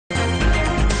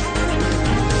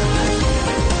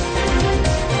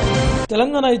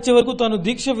తెలంగాణ ఇచ్చే వరకు తాను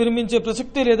దీక్ష విరమించే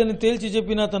ప్రసక్తే లేదని తేల్చి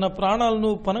చెప్పిన తన ప్రాణాలను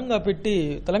పణంగా పెట్టి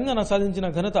తెలంగాణ సాధించిన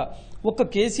ఘనత ఒక్క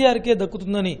కేసీఆర్కే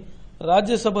దక్కుతుందని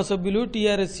రాజ్యసభ సభ్యులు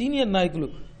TRS సీనియర్ నాయకులు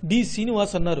డి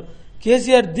శ్రీనివాస్ అన్నారు.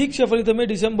 కేసీఆర్ దీక్ష ఫలితమే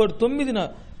డిసెంబర్ 9న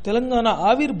తెలంగాణ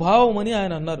ఆవిర్భావమని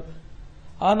ఆయన అన్నారు.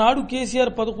 ఆనాడు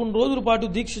కేసీఆర్ 11 రోజుల పాటు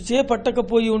దీక్ష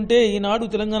చేపట్టకపోయి ఉంటే ఈనాడు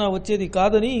తెలంగాణ వచ్చేది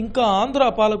కాదని, ఇంకా ఆంధ్ర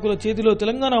పాలకుల చేతిలో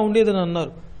తెలంగాణ ఉండేదని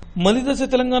అన్నారు. మలిదశ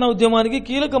తెలంగాణ ఉద్యమానికి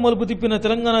కీలక మలుపు తిప్పిన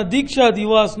తెలంగాణ దీక్షా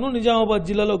దివాస్ ను నిజామాబాద్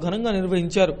జిల్లాలో ఘనంగా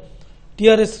నిర్వహించారు.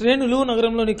 TRS శ్రేణులు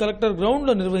నగరంలోని కలెక్టర్ గ్రౌండ్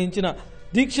లో నిర్వహించిన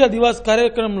దీక్షా దివాస్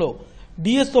కార్యక్రమంలో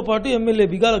DS తో పాటు ఎమ్మెల్యే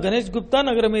బిగాల గణేష్ గుప్తా,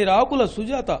 నగర మేయర్ ఆకుల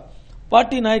సుజాత,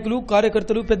 పార్టీ నాయకులు,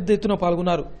 కార్యకర్తలు పెద్ద ఎత్తున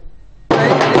పాల్గొన్నారు.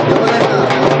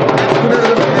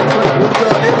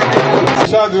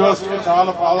 దీక్షా దివస్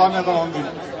చాలా ప్రాధాన్యత ఉంది.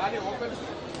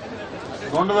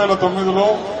 2009లో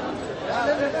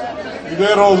ఇదే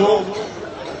రోజు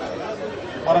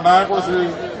మన నాయకుడు శ్రీ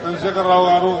చంద్రశేఖరరావు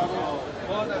గారు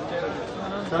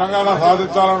తెలంగాణ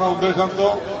సాధించాలన్న ఉద్దేశంతో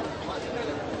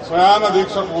స్వయాన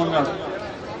దీక్షకు ఉన్నాడు.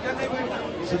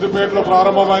 సిద్దిపేటలో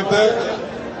ప్రారంభమైతే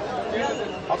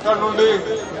అక్కడి నుండి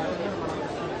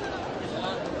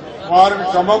వారిని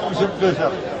ఖమ్మంకు షిఫ్ట్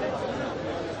చేశారు.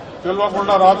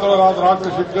 తెలియకుండా రాత్రి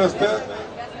షిఫ్ట్ చేస్తే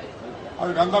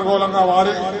అది గందరగోళంగా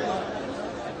వారి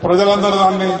ప్రజలందరూ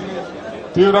దాన్ని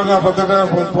తీవ్రంగా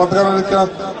ప్రతిఘటించిన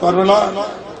తరుణంలో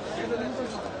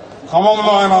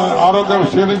ఖమ్మంలో ఆయన ఆరోగ్యం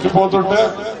క్షీణించిపోతుంటే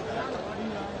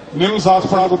నిమ్స్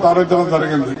హాస్పిటల్కు తరలించడం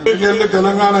జరిగింది. వెళ్ళి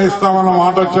తెలంగాణ ఇస్తామన్న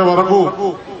మాట వచ్చే వరకు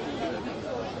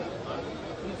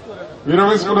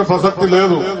విరమించుకునే ప్రసక్తి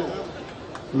లేదు.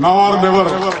 Now are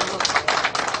never.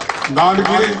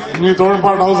 దానికి మీ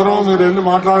తోడ్పాటు అవసరం, మీరు వెళ్ళి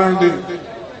మాట్లాడండి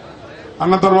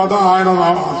అన్న తర్వాత ఆయన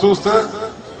చూస్తే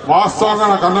వాస్తవంగా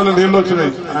నా కన్నులు నీళ్లు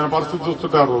వచ్చినాయి. ఆయన పరిస్థితి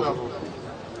చూస్తుంటారు.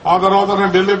 ఆ తర్వాత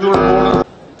నేను ఢిల్లీకి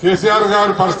కేసీఆర్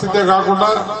గారి పరిస్థితే కాకుండా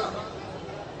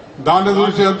దాన్ని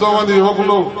చూసి ఎంతో మంది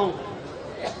యువకులు,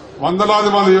 వందలాది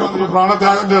మంది యువకులు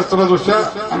ప్రాణత్యాగం చేస్తున్న దృష్ట్యా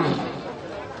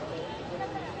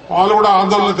వాళ్ళు కూడా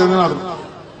ఆందోళన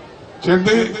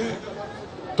చెంది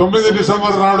 9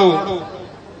 డిసెంబర్ నాడు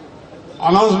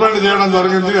అనౌన్స్మెంట్ చేయడం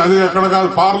జరిగింది. అది ఎక్కడ కాదు,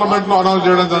 పార్లమెంట్ లో అనౌన్స్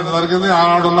చేయడం జరిగింది.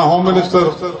 ఆనాడున్న హోమ్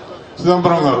మినిస్టర్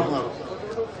చిదంబరం గారు.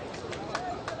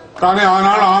 కానీ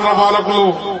ఆనాడు ఆంధ్ర పాలకులు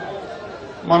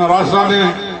మన రాష్ట్రాన్ని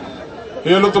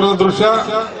ఏలుతున్న దృష్ట్యా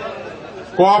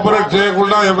కోఆపరేట్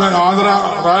చేయకుండా ఆంధ్ర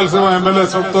రాయలసీమ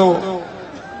ఎమ్మెల్యేలతో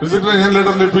రిజిగ్నేషన్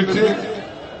లెటర్లు ఇప్పించి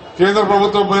కేంద్ర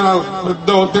ప్రభుత్వం పైన పెద్ద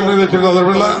ఒత్తిడి తెచ్చిన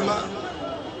వల్ల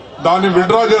దాన్ని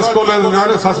విత్డ్రా చేసుకోలేదు,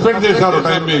 కానీ సస్పెండ్ చేశారు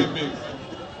టైంని.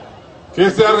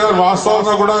 కేసీఆర్ గారు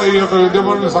వాస్తవంగా కూడా ఈ యొక్క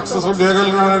ఉద్యమాన్ని సక్సెస్ఫుల్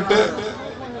చేయగలిగినారంటే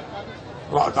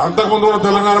అంతకుముందు కూడా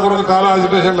తెలంగాణ కొరకు చాలా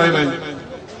అజిటేషన్లు అయినాయి.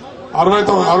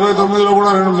 69లో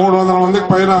కూడా 300 మందికి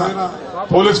పైన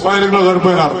పోలీస్ ఫైరింగ్ లో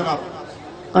చనిపోయినారు.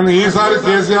 కానీ ఈసారి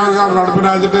కేసీఆర్ గారు నడిపిన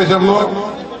అజిటేషన్ లో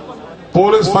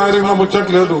పోలీస్ ఫైరింగ్ లో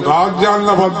ముచ్చట్లేదు.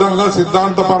 రాజ్యాంగబద్దంగా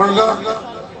సిద్ధాంతపరంగా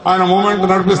ఆయన మూవ్మెంట్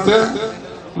నడిపిస్తే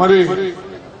మరి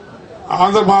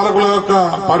ఆంధ్ర పాలకుల యొక్క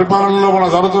పరిపాలనలో మన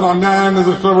జరుగుతున్న అన్యాయాన్ని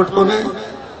దృష్టిలో పెట్టుకుని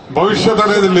భవిష్యత్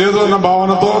అనేది లేదు అన్న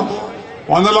భావనతో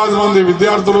వందలాది మంది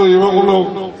విద్యార్థులు, యువకులు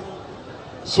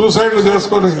సూసైడ్లు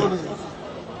చేసుకుని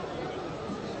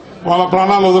వాళ్ళ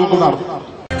ప్రాణాలు వదులుకున్నారు.